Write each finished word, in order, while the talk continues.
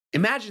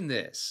Imagine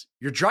this.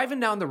 You're driving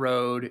down the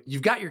road,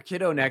 you've got your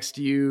kiddo next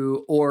to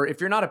you, or if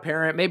you're not a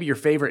parent, maybe your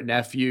favorite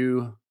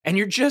nephew, and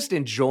you're just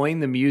enjoying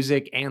the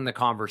music and the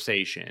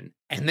conversation.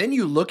 And then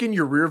you look in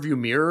your rearview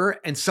mirror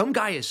and some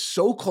guy is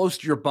so close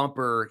to your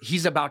bumper,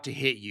 he's about to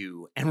hit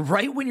you. And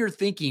right when you're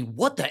thinking,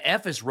 what the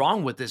F is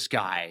wrong with this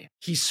guy?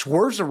 He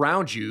swerves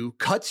around you,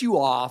 cuts you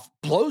off,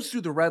 blows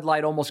through the red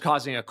light, almost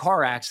causing a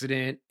car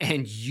accident,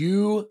 and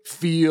you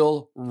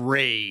feel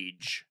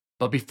rage.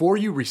 But before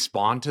you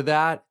respond to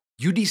that,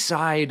 you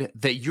decide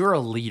that you're a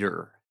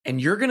leader and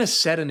you're going to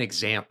set an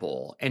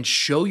example and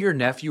show your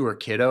nephew or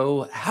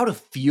kiddo how to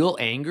feel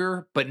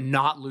anger but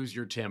not lose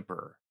your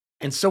temper.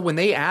 And so when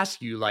they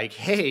ask you like,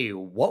 hey,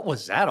 what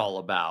was that all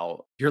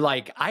about? You're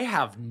like, I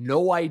have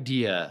no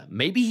idea.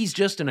 Maybe he's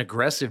just an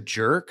aggressive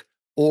jerk,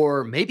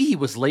 or maybe he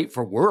was late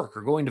for work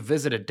or going to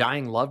visit a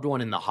dying loved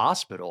one in the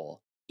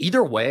hospital.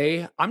 Either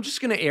way, I'm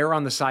just going to err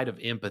on the side of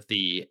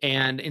empathy,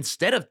 and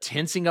instead of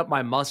tensing up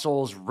my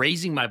muscles,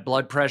 raising my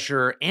blood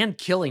pressure, and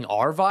killing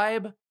our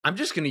vibe, I'm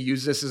just going to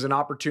use this as an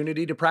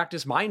opportunity to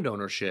practice mind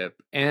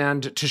ownership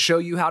and to show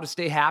you how to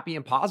stay happy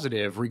and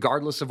positive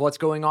regardless of what's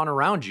going on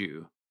around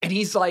you. And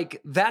he's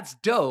like, that's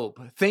dope.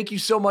 Thank you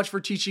so much for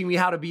teaching me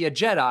how to be a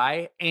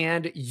Jedi,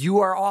 and you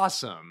are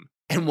awesome.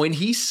 And when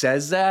he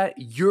says that,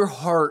 your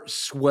heart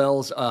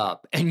swells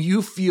up and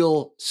you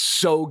feel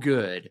so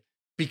good.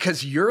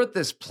 Because you're at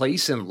this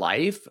place in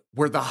life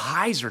where the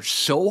highs are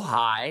so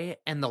high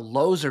and the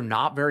lows are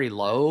not very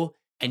low,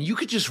 and you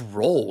could just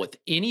roll with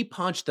any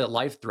punch that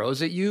life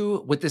throws at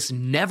you with this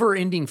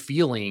never-ending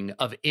feeling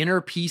of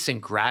inner peace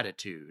and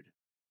gratitude.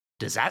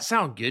 Does that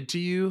sound good to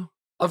you?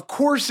 Of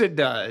course it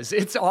does.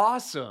 It's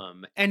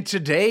awesome. And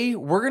today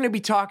we're going to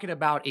be talking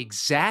about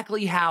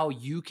exactly how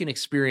you can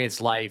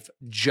experience life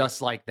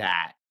just like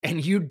that.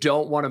 And you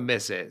don't want to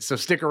miss it. So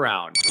stick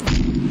around.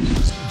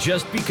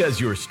 Just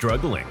because you're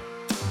struggling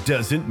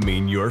doesn't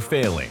mean you're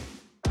failing.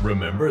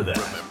 Remember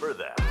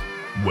that.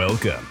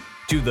 Welcome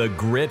to the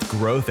Grit,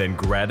 Growth, and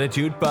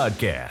Gratitude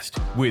Podcast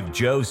with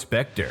Joe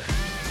Spector,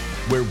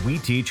 where we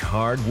teach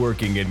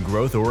hard-working and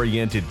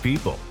growth-oriented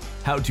people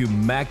how to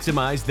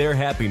maximize their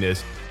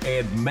happiness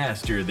and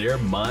master their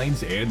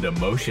minds and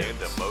emotions.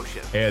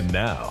 And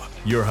now,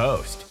 your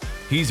host.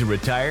 He's a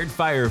retired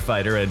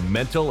firefighter and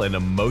mental and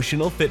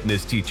emotional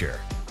fitness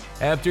teacher.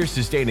 After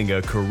sustaining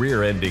a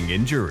career-ending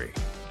injury,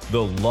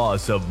 the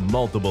loss of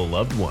multiple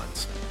loved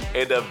ones,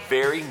 and a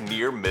very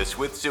near miss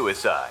with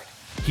suicide,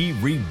 he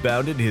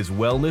rebounded his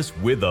wellness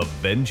with a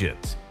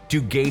vengeance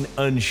to gain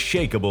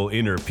unshakable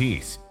inner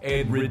peace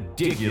and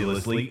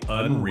ridiculously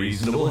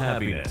unreasonable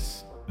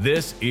happiness.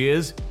 This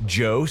is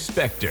Joe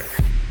Spector.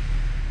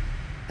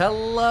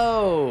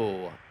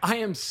 Hello. I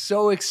am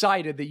so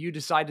excited that you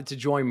decided to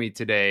join me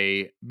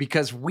today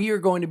because we are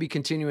going to be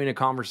continuing a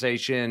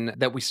conversation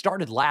that we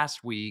started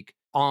last week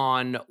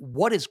on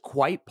what is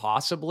quite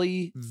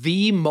possibly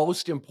the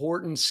most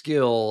important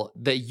skill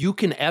that you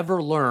can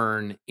ever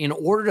learn in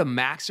order to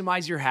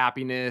maximize your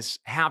happiness,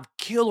 have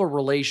killer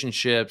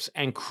relationships,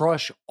 and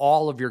crush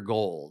all of your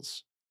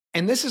goals.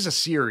 And this is a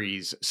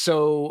series,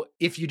 so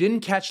if you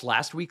didn't catch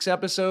last week's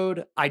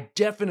episode, I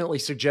definitely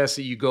suggest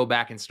that you go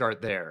back and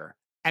start there.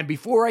 And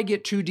before I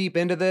get too deep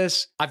into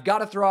this, I've got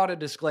to throw out a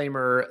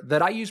disclaimer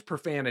that I use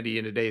profanity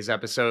in today's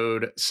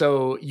episode,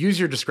 so use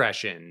your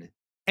discretion.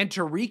 And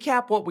to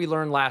recap what we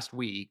learned last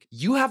week,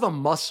 you have a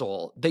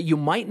muscle that you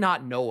might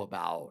not know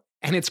about,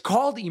 and it's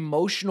called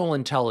emotional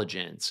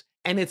intelligence.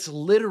 And it's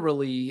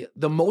literally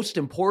the most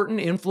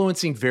important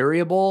influencing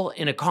variable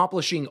in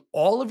accomplishing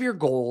all of your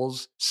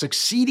goals,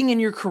 succeeding in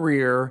your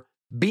career,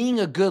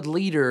 being a good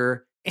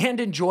leader, and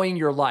enjoying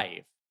your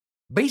life.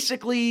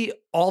 Basically,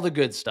 all the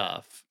good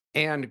stuff.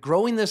 And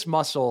growing this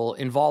muscle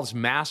involves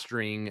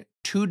mastering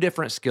two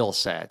different skill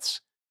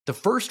sets. The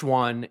first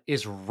one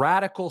is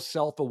radical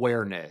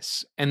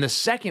self-awareness, and the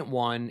second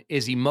one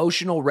is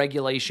emotional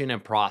regulation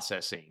and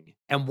processing.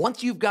 And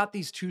once you've got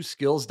these two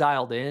skills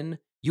dialed in,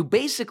 you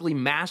basically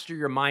master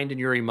your mind and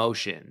your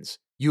emotions.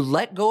 You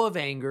let go of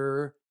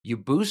anger, you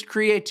boost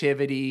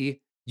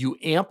creativity, you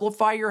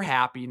amplify your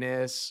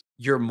happiness,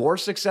 you're more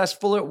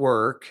successful at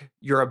work,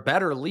 you're a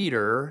better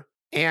leader,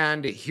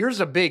 and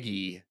here's a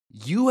biggie.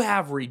 You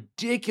have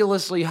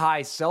ridiculously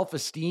high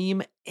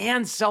self-esteem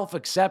and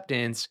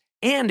self-acceptance,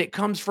 and it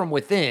comes from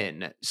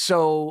within.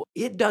 So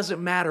it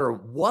doesn't matter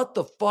what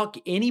the fuck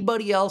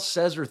anybody else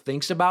says or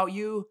thinks about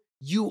you,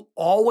 you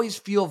always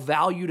feel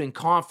valued and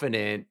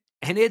confident,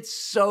 and it's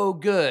so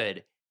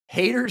good.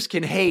 Haters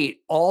can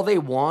hate all they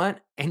want,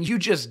 and you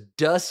just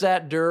dust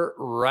that dirt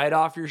right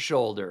off your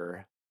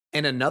shoulder.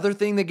 And another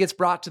thing that gets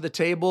brought to the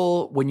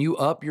table when you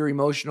up your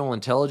emotional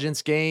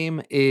intelligence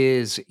game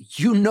is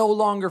you no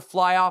longer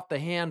fly off the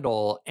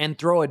handle and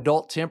throw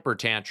adult temper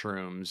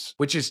tantrums,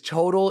 which is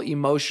total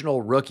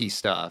emotional rookie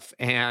stuff.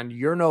 And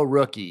you're no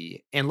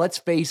rookie. And let's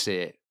face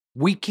it,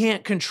 we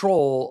can't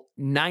control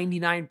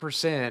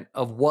 99%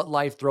 of what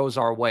life throws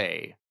our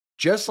way.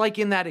 Just like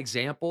in that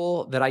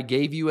example that I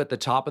gave you at the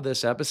top of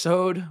this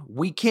episode,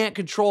 we can't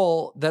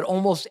control that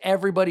almost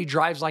everybody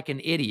drives like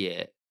an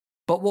idiot.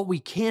 But what we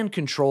can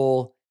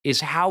control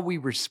is how we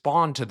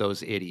respond to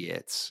those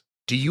idiots.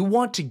 Do you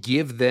want to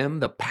give them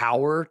the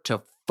power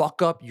to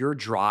fuck up your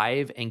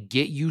drive and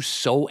get you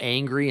so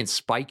angry and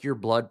spike your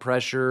blood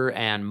pressure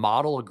and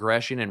model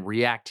aggression and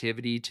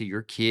reactivity to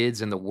your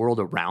kids and the world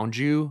around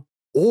you?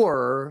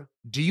 Or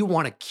do you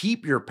want to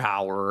keep your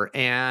power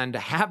and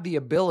have the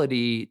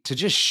ability to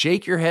just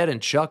shake your head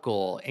and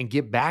chuckle and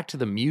get back to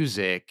the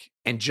music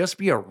and just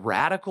be a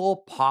radical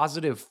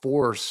positive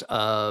force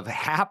of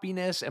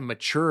happiness and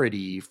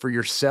maturity for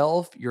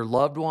yourself, your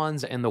loved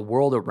ones, and the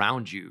world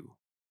around you?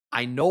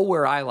 I know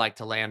where I like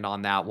to land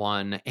on that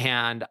one,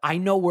 and I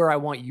know where I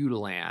want you to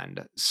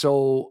land.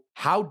 So,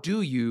 how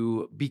do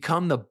you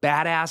become the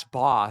badass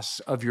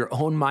boss of your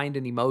own mind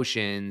and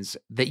emotions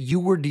that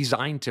you were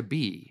designed to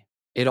be?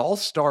 It all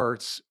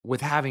starts with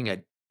having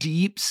a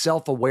deep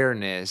self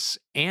awareness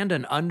and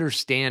an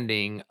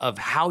understanding of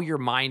how your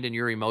mind and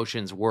your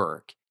emotions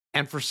work.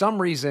 And for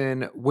some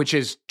reason, which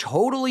is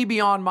totally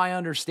beyond my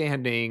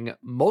understanding,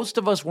 most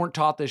of us weren't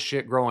taught this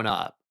shit growing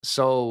up.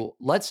 So,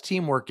 let's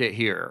teamwork it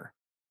here.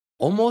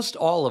 Almost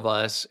all of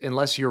us,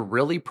 unless you're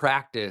really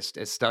practiced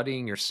at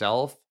studying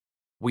yourself,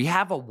 we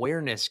have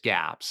awareness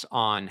gaps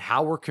on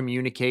how we're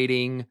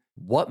communicating,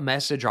 what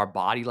message our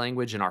body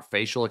language and our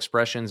facial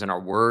expressions and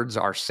our words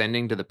are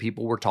sending to the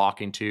people we're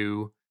talking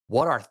to,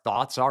 what our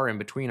thoughts are in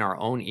between our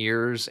own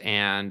ears,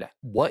 and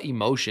what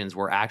emotions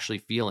we're actually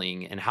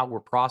feeling and how we're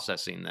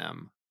processing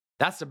them.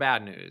 That's the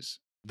bad news.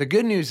 The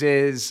good news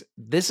is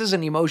this is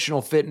an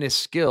emotional fitness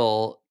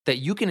skill that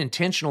you can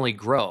intentionally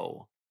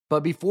grow.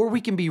 But before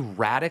we can be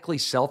radically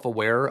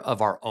self-aware of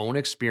our own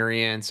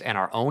experience and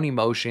our own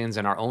emotions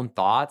and our own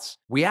thoughts,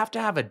 we have to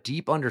have a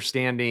deep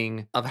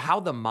understanding of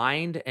how the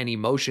mind and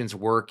emotions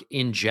work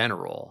in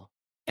general.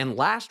 And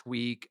last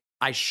week,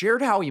 I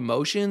shared how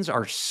emotions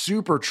are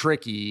super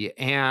tricky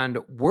and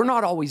we're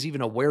not always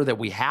even aware that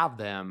we have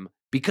them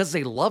because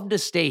they love to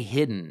stay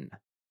hidden.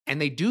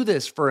 And they do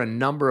this for a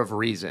number of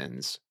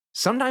reasons.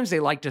 Sometimes they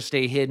like to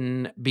stay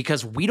hidden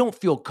because we don't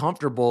feel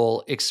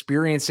comfortable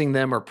experiencing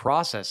them or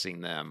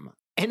processing them.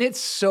 And it's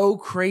so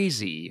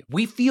crazy.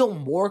 We feel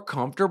more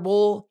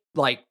comfortable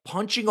like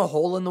punching a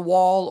hole in the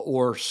wall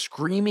or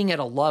screaming at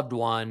a loved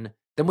one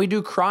than we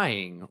do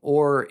crying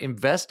or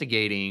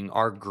investigating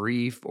our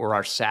grief or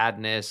our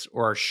sadness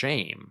or our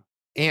shame.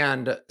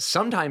 And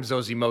sometimes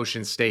those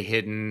emotions stay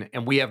hidden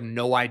and we have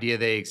no idea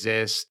they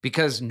exist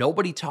because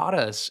nobody taught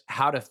us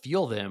how to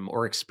feel them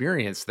or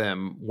experience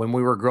them when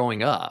we were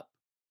growing up.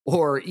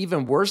 Or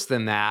even worse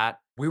than that,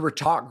 we were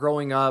taught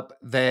growing up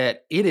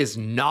that it is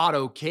not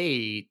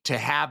okay to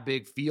have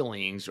big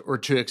feelings or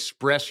to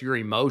express your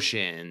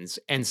emotions.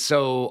 And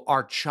so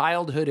our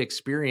childhood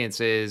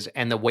experiences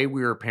and the way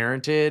we were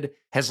parented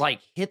has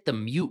like hit the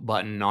mute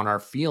button on our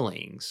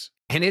feelings.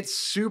 And it's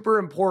super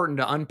important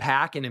to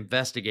unpack and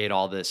investigate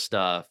all this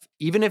stuff.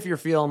 Even if you're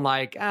feeling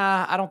like,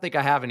 I don't think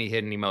I have any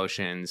hidden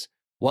emotions.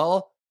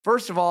 Well,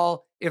 first of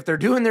all, if they're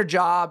doing their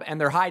job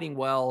and they're hiding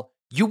well,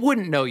 you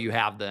wouldn't know you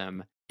have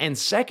them. And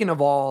second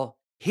of all,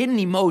 hidden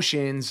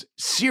emotions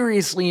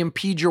seriously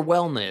impede your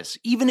wellness,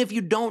 even if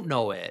you don't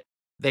know it.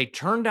 They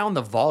turn down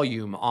the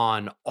volume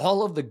on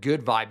all of the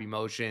good vibe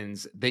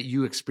emotions that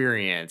you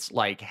experience,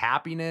 like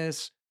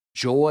happiness,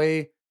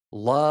 joy,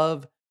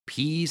 love,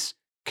 peace,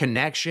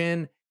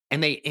 connection,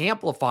 and they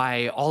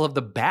amplify all of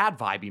the bad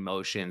vibe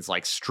emotions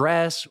like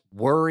stress,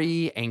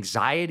 worry,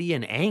 anxiety,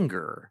 and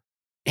anger.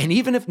 And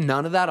even if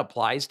none of that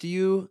applies to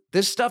you,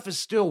 this stuff is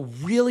still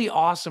really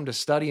awesome to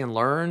study and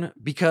learn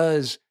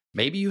because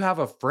maybe you have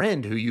a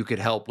friend who you could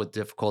help with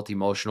difficult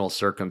emotional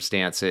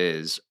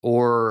circumstances,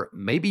 or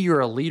maybe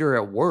you're a leader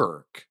at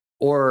work,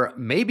 or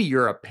maybe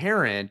you're a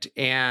parent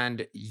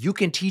and you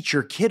can teach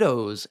your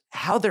kiddos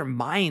how their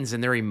minds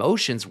and their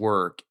emotions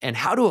work and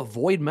how to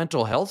avoid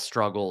mental health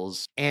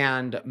struggles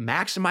and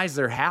maximize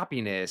their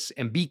happiness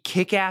and be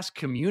kick-ass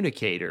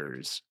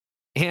communicators.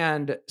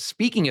 And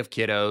speaking of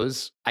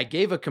kiddos, I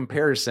gave a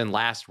comparison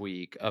last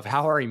week of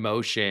how our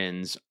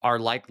emotions are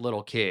like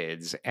little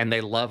kids and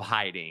they love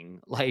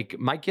hiding. Like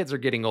my kids are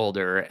getting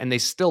older and they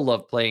still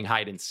love playing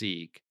hide and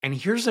seek. And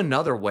here's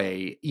another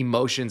way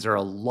emotions are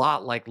a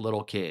lot like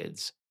little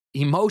kids.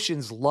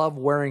 Emotions love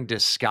wearing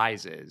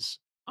disguises.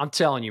 I'm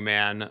telling you,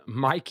 man,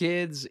 my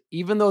kids,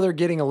 even though they're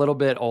getting a little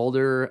bit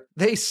older,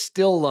 they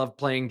still love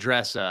playing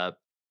dress up.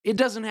 It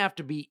doesn't have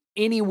to be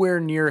anywhere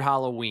near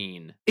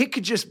Halloween. It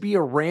could just be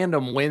a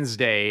random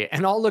Wednesday,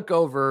 and I'll look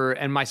over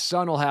and my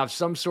son will have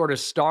some sort of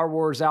Star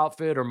Wars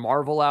outfit or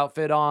Marvel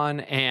outfit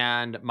on,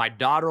 and my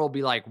daughter will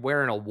be like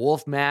wearing a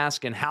wolf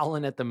mask and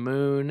howling at the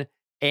moon,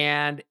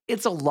 and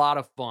it's a lot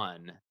of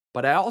fun.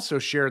 But I also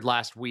shared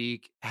last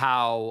week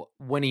how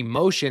when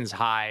emotions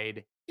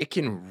hide, it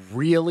can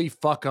really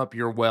fuck up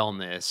your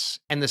wellness.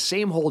 And the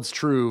same holds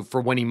true for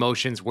when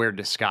emotions wear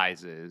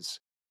disguises.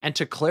 And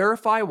to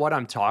clarify what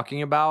I'm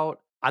talking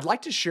about, I'd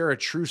like to share a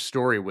true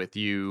story with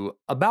you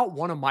about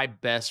one of my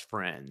best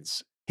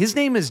friends. His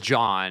name is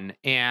John,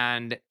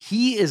 and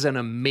he is an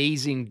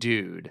amazing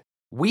dude.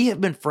 We have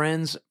been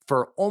friends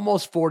for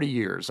almost 40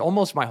 years,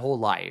 almost my whole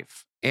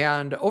life.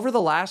 And over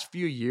the last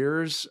few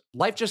years,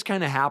 life just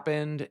kind of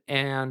happened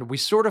and we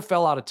sort of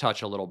fell out of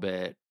touch a little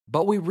bit.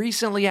 But we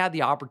recently had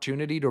the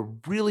opportunity to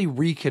really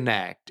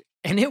reconnect,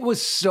 and it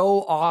was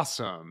so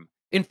awesome.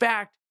 In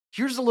fact,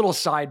 here's a little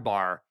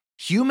sidebar: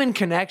 human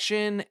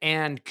connection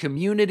and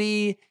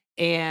community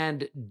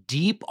and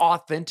deep,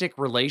 authentic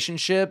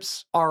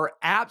relationships are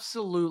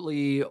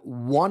absolutely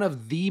one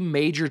of the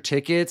major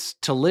tickets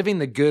to living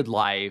the good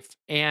life.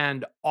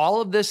 And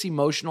all of this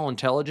emotional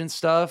intelligence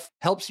stuff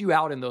helps you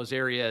out in those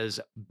areas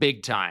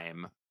big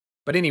time.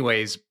 But,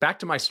 anyways, back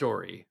to my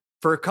story.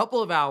 For a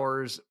couple of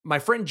hours, my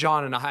friend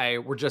John and I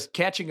were just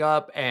catching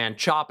up and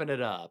chopping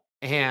it up.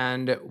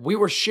 And we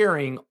were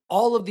sharing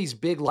all of these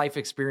big life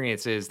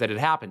experiences that had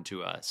happened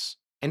to us.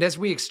 And as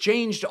we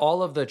exchanged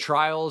all of the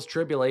trials,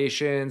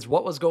 tribulations,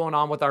 what was going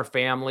on with our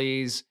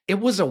families, it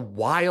was a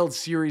wild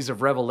series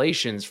of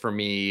revelations for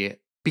me,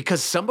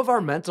 because some of our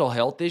mental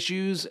health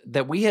issues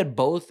that we had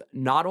both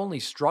not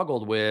only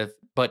struggled with,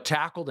 but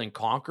tackled and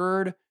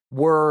conquered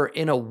were,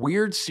 in a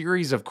weird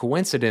series of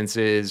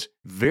coincidences,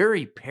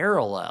 very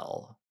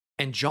parallel.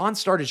 And John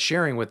started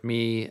sharing with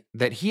me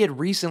that he had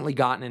recently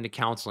gotten into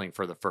counseling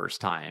for the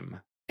first time.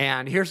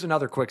 And here's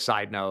another quick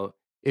side note.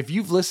 If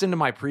you've listened to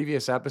my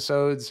previous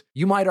episodes,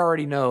 you might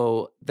already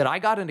know that I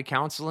got into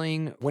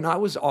counseling when I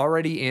was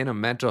already in a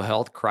mental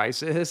health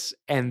crisis,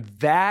 and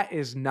that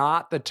is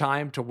not the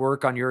time to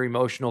work on your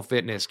emotional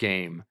fitness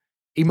game.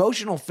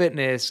 Emotional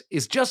fitness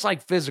is just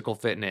like physical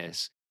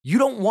fitness. You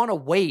don't want to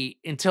wait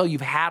until you've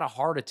had a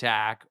heart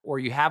attack or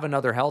you have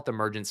another health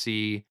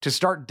emergency to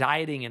start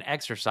dieting and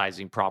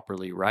exercising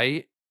properly,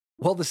 right?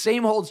 Well, the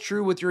same holds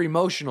true with your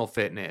emotional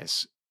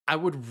fitness. I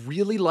would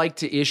really like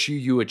to issue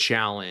you a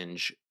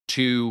challenge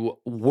to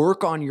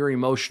work on your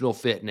emotional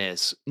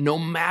fitness, no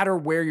matter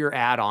where you're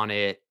at on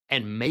it,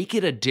 and make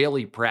it a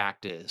daily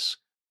practice.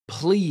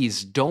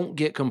 Please don't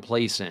get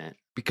complacent,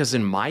 because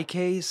in my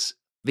case,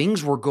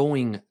 things were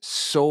going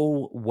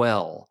so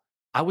well.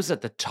 I was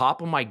at the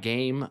top of my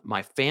game.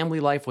 My family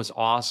life was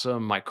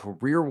awesome. My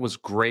career was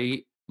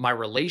great. My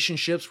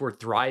relationships were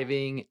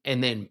thriving.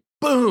 And then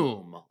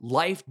boom,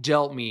 life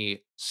dealt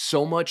me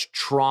so much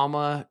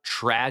trauma,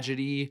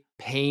 tragedy,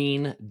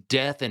 pain,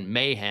 death, and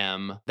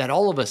mayhem that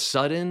all of a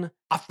sudden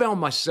I found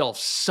myself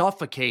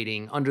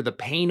suffocating under the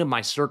pain of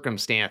my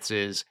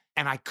circumstances,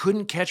 and I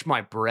couldn't catch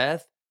my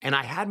breath, and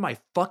I had my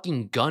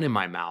fucking gun in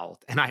my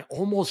mouth, and I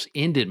almost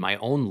ended my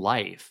own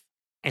life.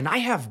 And I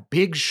have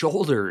big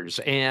shoulders,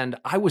 and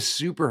I was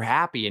super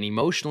happy and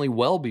emotionally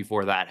well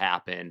before that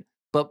happened.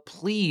 But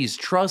please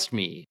trust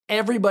me,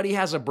 everybody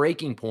has a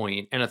breaking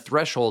point and a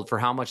threshold for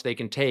how much they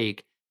can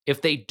take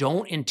if they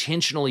don't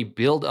intentionally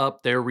build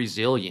up their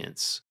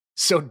resilience.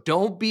 So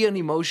don't be an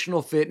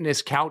emotional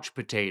fitness couch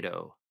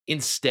potato.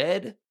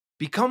 Instead,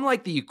 become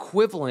like the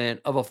equivalent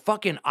of a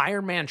fucking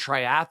Ironman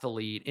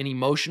triathlete in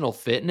emotional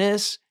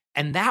fitness.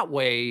 And that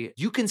way,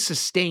 you can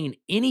sustain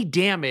any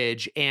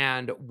damage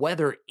and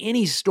weather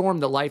any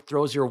storm that life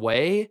throws your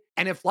way.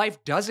 And if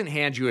life doesn't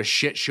hand you a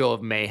shit show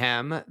of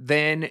mayhem,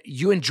 then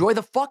you enjoy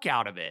the fuck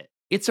out of it.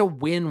 It's a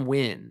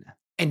win-win.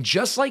 And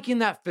just like in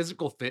that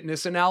physical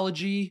fitness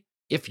analogy,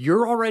 if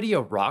you're already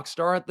a rock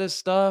star at this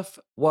stuff,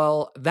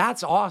 well,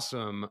 that's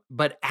awesome.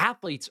 But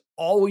athletes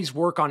always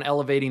work on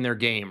elevating their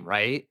game,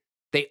 right?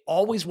 They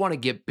always want to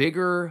get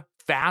bigger,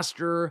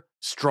 faster,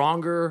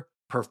 stronger,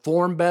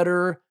 perform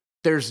better.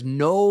 There's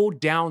no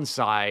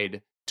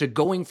downside to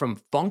going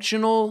from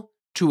functional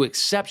to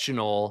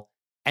exceptional,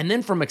 and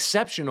then from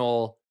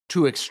exceptional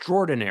to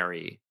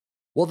extraordinary.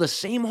 Well, the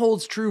same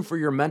holds true for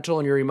your mental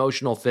and your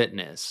emotional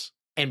fitness.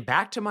 And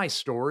back to my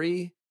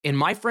story, in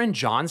my friend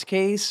John's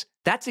case,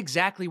 that's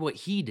exactly what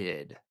he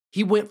did.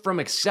 He went from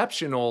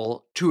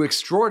exceptional to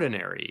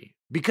extraordinary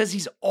because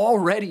he's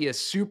already a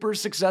super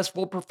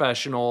successful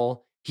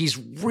professional. He's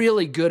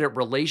really good at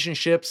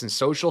relationships and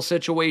social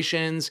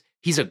situations.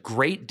 He's a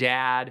great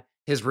dad.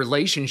 His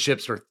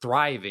relationships are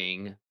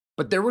thriving,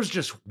 but there was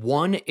just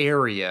one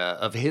area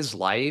of his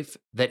life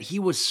that he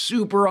was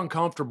super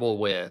uncomfortable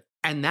with,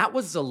 and that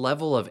was the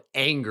level of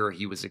anger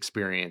he was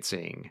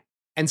experiencing.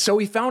 And so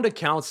he found a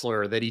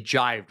counselor that he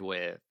jived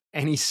with,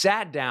 and he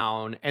sat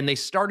down and they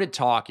started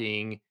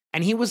talking,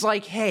 and he was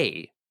like,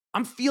 "Hey,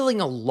 I'm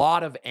feeling a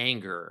lot of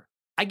anger.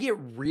 I get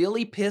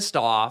really pissed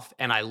off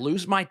and I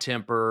lose my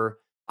temper.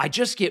 I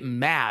just get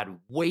mad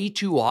way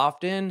too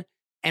often,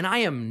 and I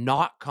am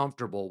not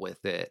comfortable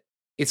with it.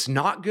 It's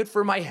not good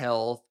for my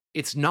health.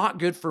 It's not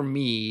good for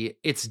me.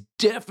 It's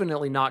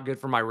definitely not good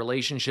for my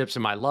relationships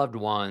and my loved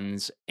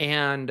ones.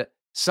 And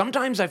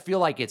sometimes I feel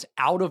like it's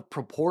out of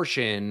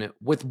proportion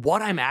with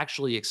what I'm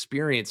actually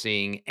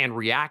experiencing and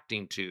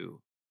reacting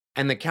to."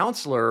 And the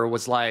counselor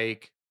was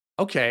like,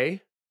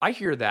 "Okay, I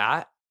hear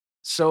that.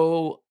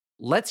 So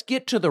let's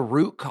get to the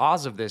root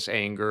cause of this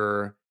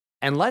anger,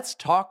 and let's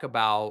talk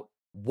about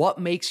what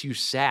makes you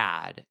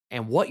sad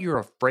and what you're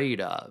afraid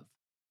of."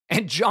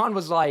 And John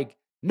was like,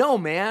 "No,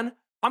 man,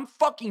 I'm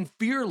fucking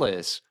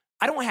fearless.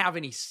 I don't have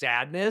any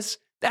sadness.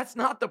 That's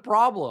not the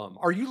problem.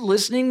 Are you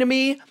listening to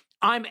me?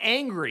 I'm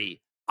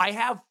angry. I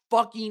have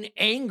fucking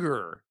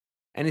anger."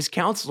 And his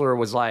counselor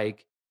was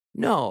like,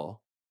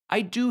 No,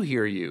 I do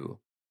hear you.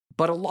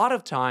 But a lot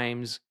of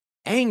times,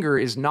 anger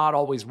is not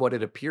always what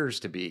it appears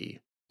to be.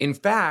 In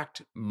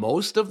fact,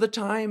 most of the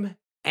time,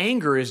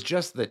 anger is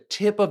just the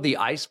tip of the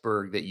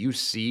iceberg that you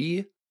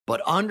see,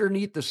 but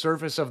underneath the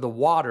surface of the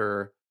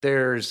water,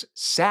 there's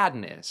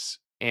sadness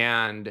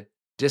and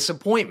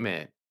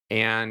disappointment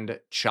and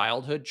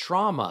childhood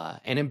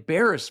trauma and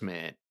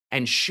embarrassment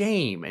and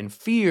shame and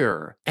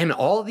fear and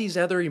all these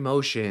other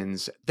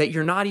emotions that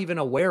you're not even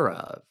aware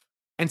of.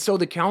 And so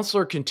the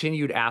counselor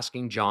continued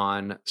asking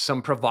John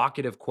some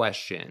provocative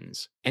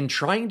questions and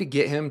trying to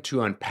get him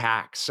to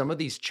unpack some of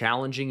these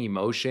challenging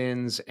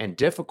emotions and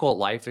difficult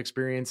life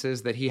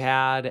experiences that he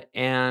had,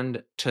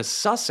 and to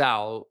suss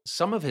out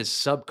some of his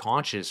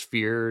subconscious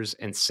fears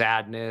and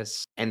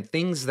sadness and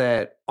things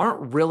that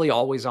aren't really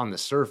always on the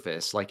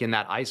surface, like in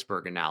that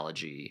iceberg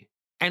analogy.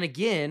 And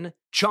again,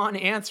 John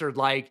answered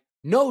like,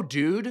 "No,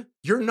 dude,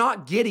 you're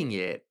not getting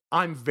it.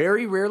 I'm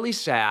very rarely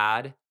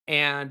sad.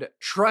 And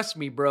trust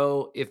me,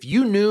 bro, if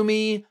you knew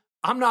me,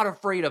 I'm not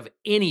afraid of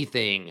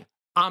anything.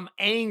 I'm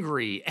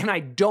angry and I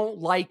don't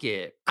like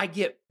it. I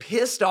get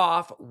pissed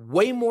off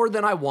way more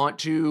than I want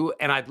to,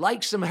 and I'd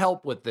like some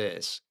help with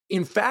this.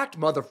 In fact,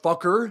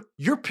 motherfucker,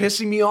 you're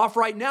pissing me off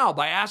right now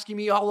by asking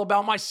me all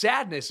about my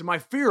sadness and my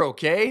fear,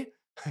 okay?"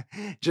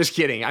 Just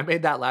kidding. I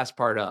made that last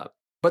part up.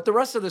 But the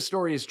rest of the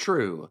story is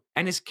true.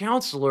 And his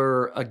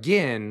counselor,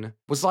 again,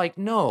 was like,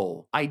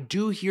 "No, I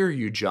do hear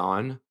you,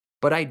 John.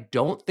 But I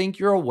don't think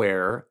you're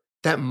aware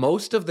that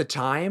most of the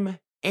time,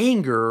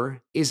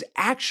 anger is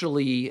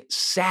actually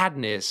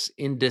sadness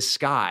in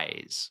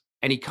disguise."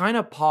 And he kind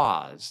of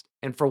paused.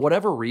 And for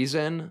whatever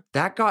reason,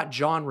 that got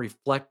John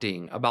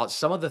reflecting about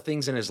some of the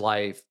things in his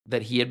life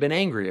that he had been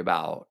angry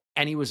about.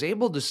 And he was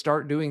able to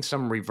start doing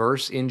some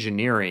reverse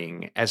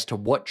engineering as to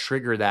what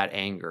triggered that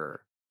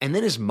anger. And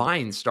then his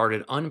mind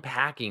started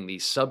unpacking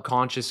these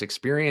subconscious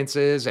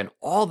experiences, and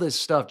all this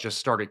stuff just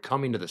started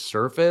coming to the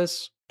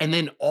surface. And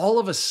then all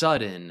of a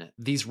sudden,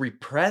 these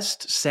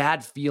repressed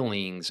sad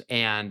feelings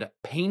and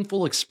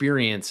painful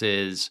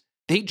experiences,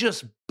 they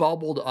just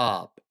bubbled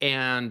up,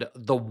 and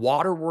the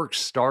waterworks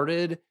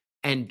started,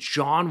 and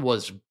John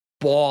was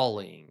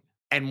bawling.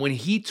 And when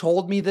he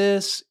told me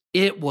this,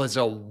 it was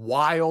a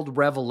wild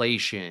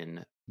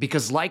revelation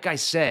because, like I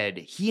said,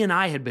 he and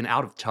I had been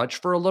out of touch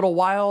for a little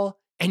while.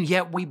 And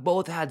yet we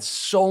both had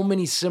so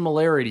many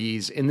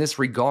similarities in this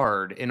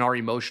regard in our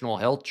emotional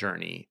health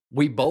journey.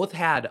 We both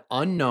had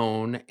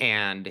unknown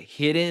and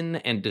hidden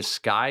and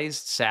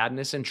disguised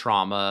sadness and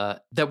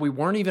trauma that we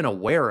weren't even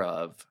aware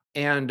of.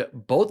 And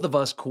both of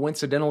us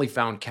coincidentally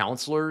found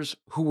counselors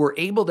who were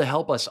able to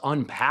help us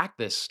unpack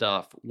this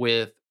stuff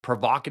with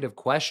provocative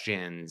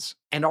questions.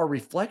 And our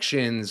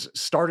reflections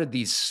started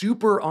these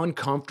super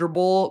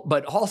uncomfortable,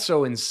 but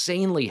also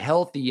insanely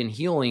healthy and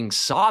healing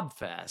sob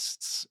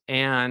fests.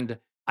 And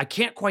I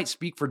can't quite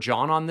speak for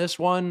John on this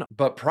one,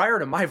 but prior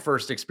to my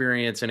first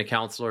experience in a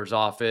counselor's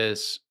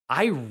office,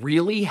 I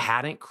really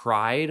hadn't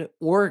cried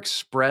or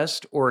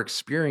expressed or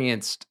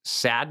experienced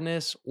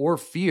sadness or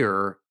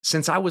fear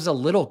since I was a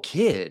little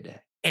kid.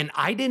 And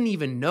I didn't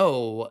even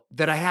know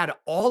that I had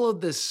all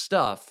of this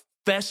stuff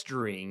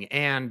festering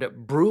and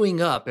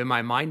brewing up in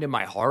my mind and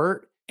my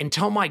heart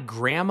until my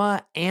grandma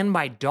and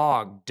my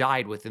dog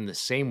died within the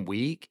same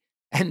week.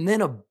 And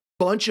then a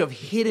bunch of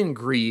hidden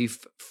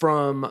grief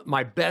from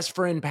my best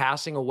friend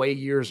passing away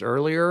years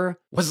earlier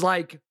was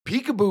like,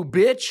 "Peekaboo,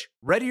 bitch,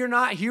 ready or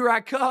not, here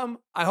I come.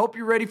 I hope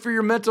you're ready for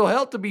your mental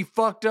health to be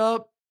fucked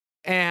up."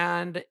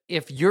 And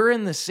if you're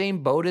in the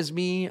same boat as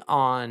me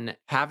on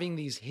having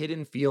these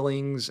hidden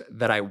feelings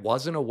that I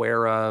wasn't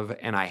aware of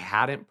and I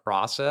hadn't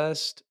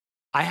processed,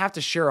 I have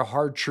to share a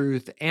hard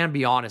truth and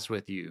be honest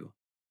with you.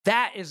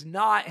 That is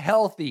not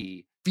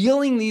healthy.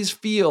 Feeling these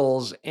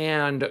feels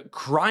and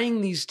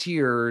crying these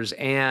tears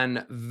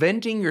and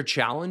venting your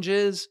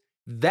challenges,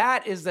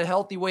 that is the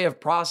healthy way of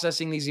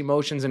processing these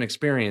emotions and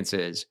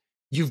experiences.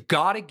 You've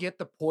got to get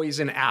the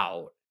poison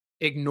out.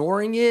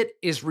 Ignoring it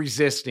is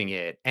resisting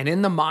it. And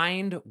in the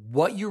mind,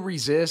 what you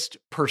resist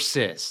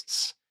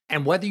persists.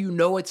 And whether you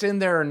know it's in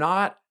there or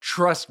not,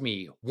 trust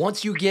me,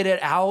 once you get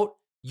it out,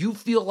 you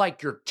feel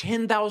like you're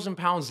 10,000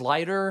 pounds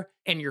lighter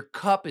and your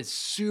cup is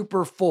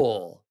super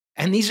full.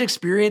 And these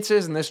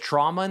experiences and this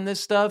trauma and this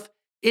stuff,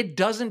 it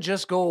doesn't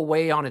just go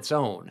away on its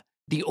own.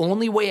 The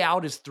only way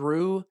out is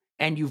through,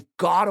 and you've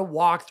got to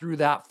walk through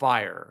that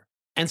fire.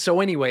 And so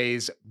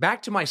anyways,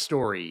 back to my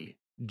story.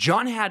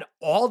 John had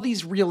all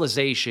these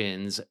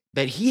realizations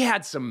that he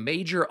had some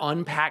major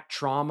unpacked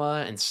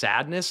trauma and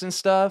sadness and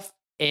stuff.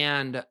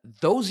 And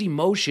those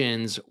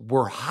emotions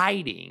were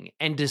hiding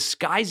and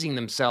disguising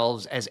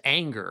themselves as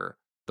anger,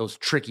 those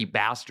tricky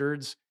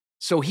bastards.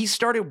 So he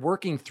started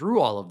working through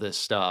all of this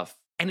stuff.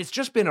 And it's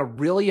just been a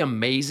really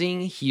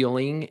amazing,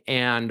 healing,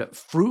 and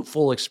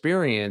fruitful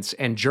experience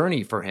and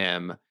journey for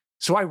him.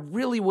 So I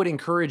really would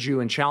encourage you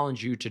and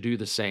challenge you to do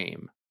the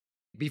same.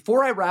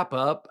 Before I wrap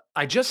up,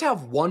 I just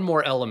have one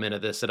more element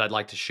of this that I'd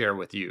like to share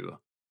with you.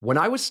 When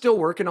I was still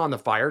working on the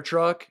fire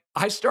truck,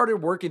 I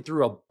started working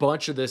through a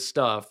bunch of this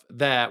stuff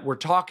that we're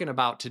talking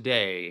about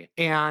today.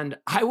 And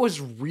I was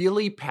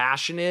really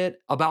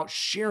passionate about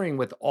sharing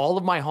with all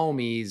of my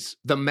homies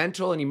the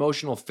mental and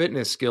emotional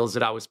fitness skills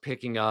that I was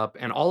picking up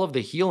and all of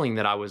the healing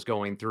that I was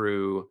going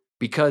through,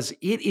 because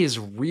it is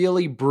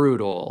really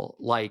brutal,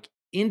 like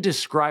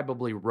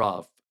indescribably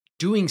rough,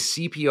 doing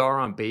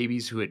CPR on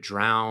babies who had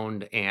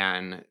drowned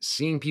and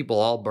seeing people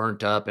all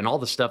burnt up and all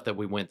the stuff that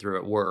we went through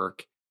at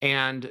work.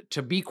 And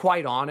to be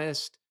quite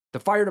honest, the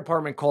fire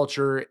department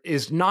culture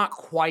is not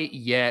quite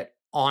yet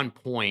on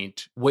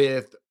point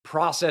with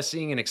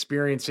processing and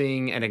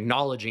experiencing and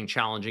acknowledging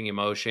challenging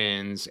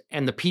emotions.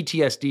 And the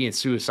PTSD and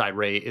suicide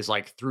rate is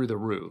like through the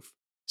roof.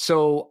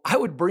 So I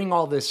would bring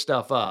all this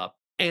stuff up.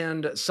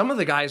 And some of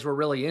the guys were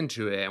really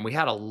into it. And we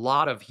had a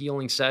lot of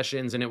healing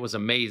sessions and it was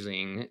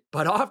amazing.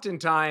 But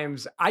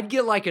oftentimes I'd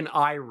get like an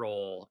eye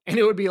roll and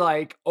it would be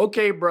like,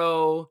 okay,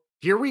 bro,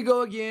 here we go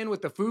again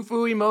with the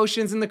foo-foo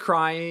emotions and the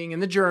crying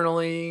and the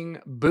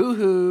journaling,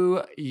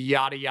 boo-hoo,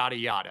 yada, yada,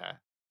 yada.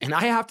 And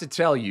I have to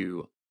tell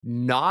you,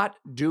 not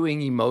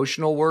doing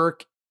emotional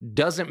work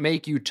doesn't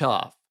make you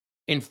tough.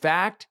 In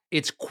fact,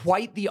 it's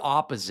quite the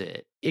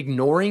opposite.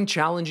 Ignoring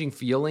challenging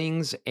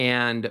feelings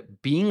and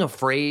being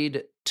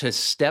afraid to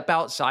step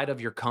outside of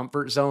your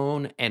comfort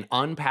zone and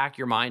unpack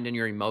your mind and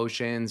your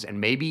emotions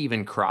and maybe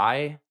even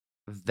cry,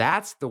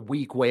 that's the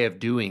weak way of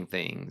doing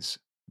things.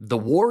 The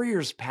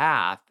warrior's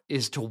path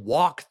is to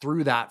walk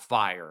through that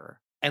fire.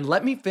 And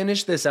let me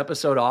finish this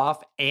episode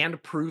off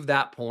and prove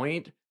that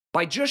point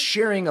by just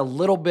sharing a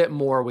little bit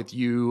more with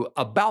you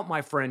about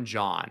my friend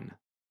John.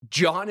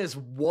 John is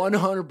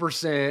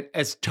 100%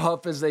 as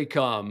tough as they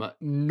come,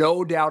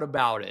 no doubt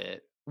about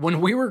it. When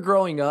we were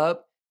growing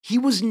up, he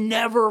was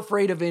never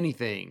afraid of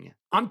anything.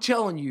 I'm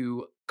telling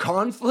you,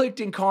 conflict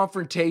and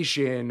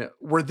confrontation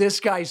were this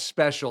guy's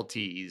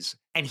specialties.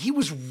 And he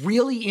was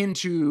really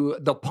into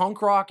the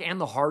punk rock and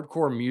the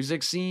hardcore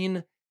music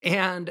scene.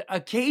 And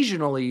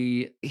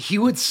occasionally, he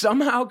would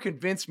somehow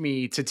convince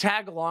me to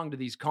tag along to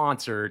these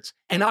concerts.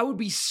 And I would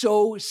be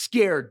so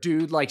scared,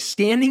 dude, like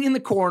standing in the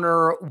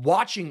corner,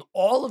 watching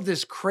all of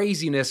this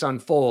craziness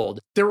unfold.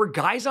 There were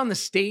guys on the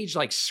stage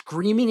like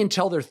screaming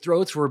until their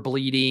throats were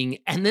bleeding.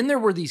 And then there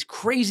were these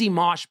crazy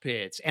mosh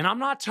pits. And I'm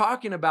not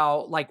talking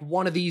about like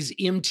one of these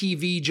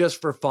MTV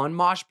just for fun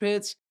mosh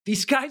pits.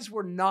 These guys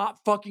were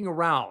not fucking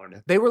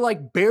around. They were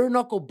like bare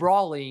knuckle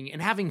brawling and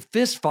having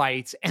fist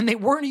fights, and they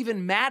weren't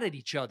even mad at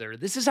each other.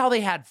 This is how they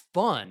had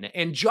fun.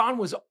 And John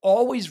was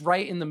always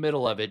right in the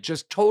middle of it,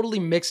 just totally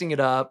mixing it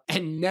up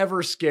and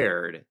never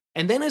scared.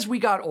 And then as we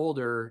got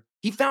older,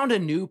 he found a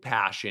new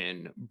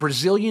passion,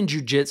 Brazilian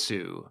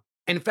Jiu-Jitsu.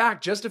 In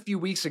fact, just a few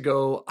weeks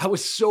ago, I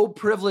was so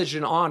privileged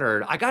and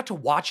honored. I got to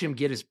watch him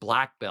get his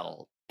black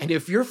belt. And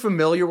if you're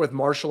familiar with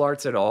martial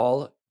arts at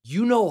all,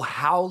 you know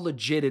how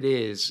legit it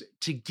is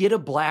to get a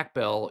black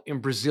belt in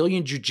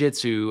Brazilian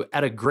Jiu-Jitsu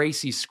at a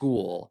Gracie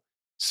school.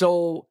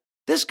 So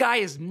this guy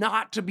is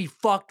not to be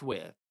fucked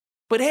with.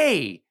 But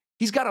hey,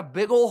 he's got a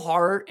big old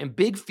heart and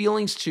big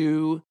feelings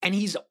too, and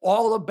he's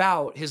all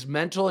about his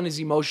mental and his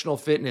emotional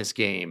fitness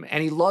game.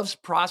 And he loves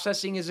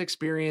processing his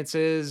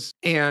experiences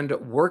and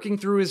working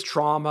through his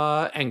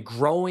trauma and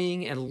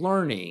growing and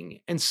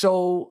learning. And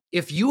so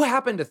if you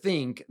happen to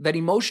think that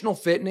emotional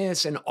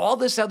fitness and all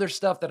this other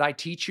stuff that I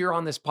teach here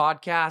on this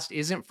podcast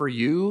isn't for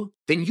you,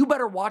 then you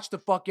better watch the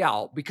fuck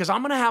out, because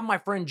I'm going to have my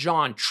friend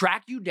John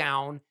track you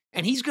down.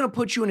 And he's going to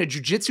put you in a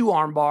jiu-jitsu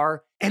armbar,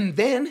 and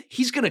then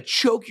he's going to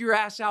choke your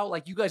ass out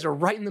like you guys are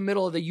right in the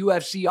middle of the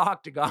UFC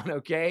octagon,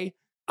 okay?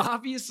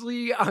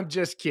 Obviously, I'm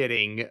just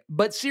kidding.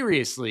 But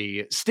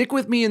seriously, stick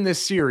with me in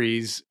this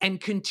series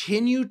and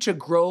continue to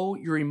grow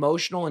your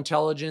emotional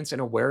intelligence and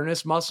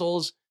awareness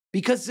muscles,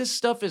 because this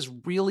stuff is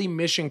really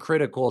mission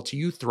critical to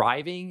you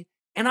thriving,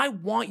 and I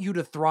want you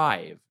to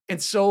thrive.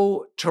 And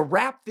so to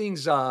wrap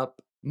things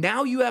up,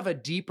 now you have a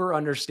deeper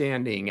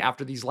understanding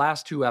after these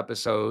last 2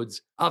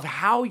 episodes of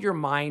how your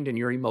mind and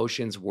your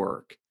emotions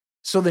work.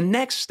 So the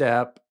next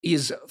step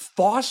is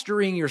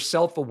fostering your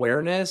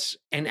self-awareness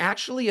and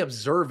actually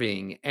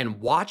observing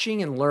and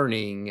watching and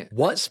learning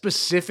what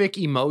specific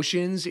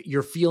emotions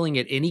you're feeling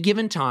at any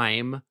given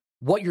time,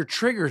 what your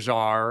triggers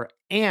are,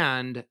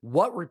 and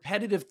what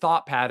repetitive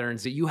thought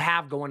patterns that you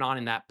have going on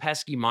in that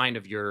pesky mind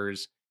of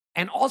yours,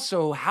 and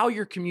also how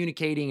you're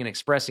communicating and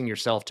expressing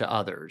yourself to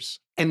others.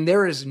 And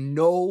there is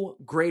no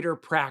greater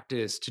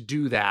practice to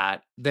do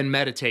that than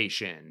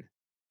meditation.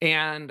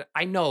 And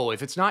I know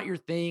if it's not your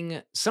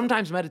thing,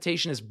 sometimes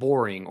meditation is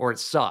boring or it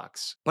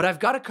sucks. But I've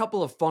got a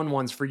couple of fun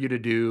ones for you to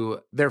do.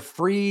 They're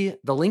free.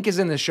 The link is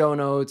in the show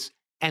notes.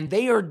 And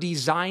they are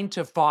designed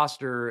to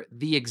foster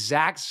the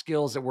exact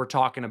skills that we're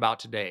talking about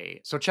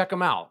today. So check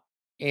them out.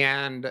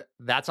 And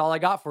that's all I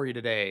got for you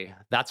today.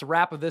 That's a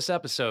wrap of this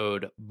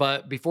episode.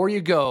 But before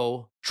you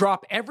go,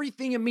 drop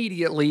everything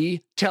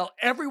immediately. Tell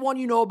everyone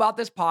you know about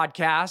this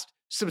podcast.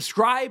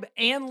 subscribe,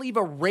 and leave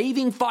a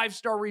raving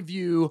 5-star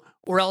review,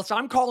 or else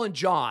I'm calling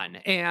John,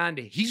 and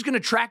he's going to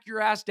track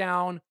your ass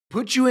down,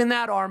 put you in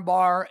that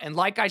armbar, and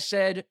like I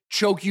said,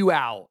 choke you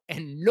out.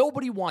 And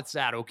nobody wants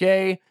that,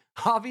 okay?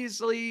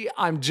 Obviously,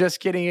 I'm just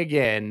kidding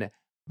again.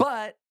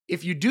 But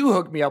if you do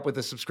hook me up with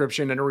a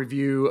subscription and a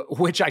review,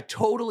 which I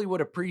totally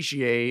would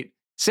appreciate,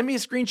 send me a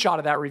screenshot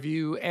of that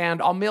review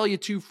and I'll mail you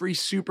 2 free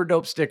super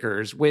dope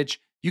stickers, which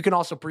you can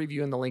also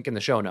preview in the link in the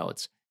show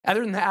notes.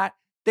 Other than that,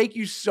 thank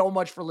you so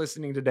much for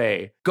listening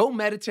today. Go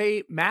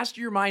meditate,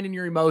 master your mind and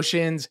your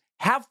emotions,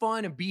 have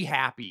fun, and be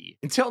happy.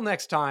 Until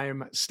next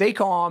time, stay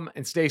calm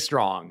and stay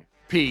strong.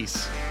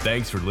 Peace.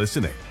 Thanks for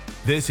listening.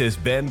 This has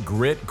been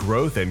Grit,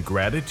 Growth, and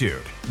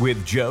Gratitude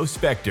with Joe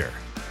Spector,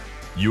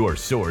 your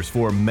source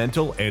for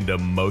mental and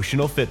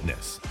emotional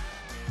fitness.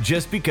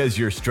 Just because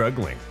you're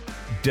struggling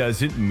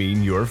doesn't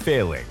mean you're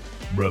failing.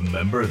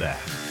 Remember that.